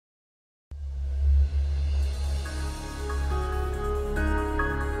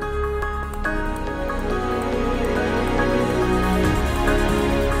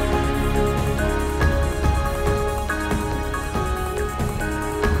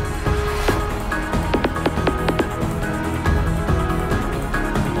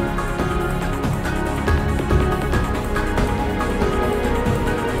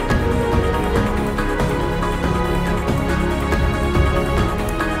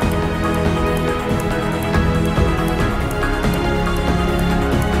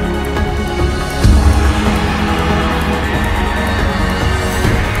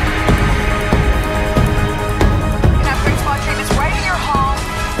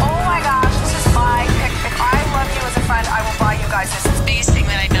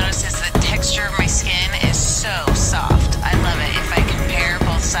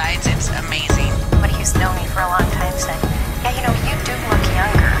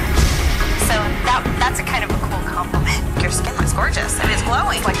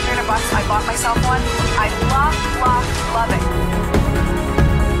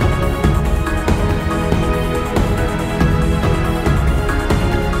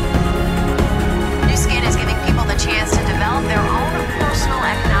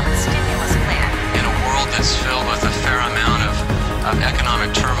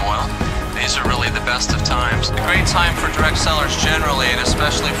a great time for direct sellers generally, and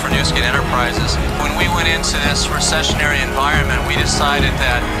especially for Nuskin enterprises. When we went into this recessionary environment, we decided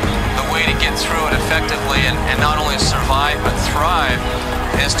that the way to get through it effectively and not only survive but thrive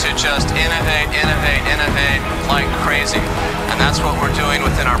is to just innovate like crazy. And that's what we're doing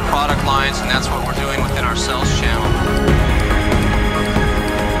with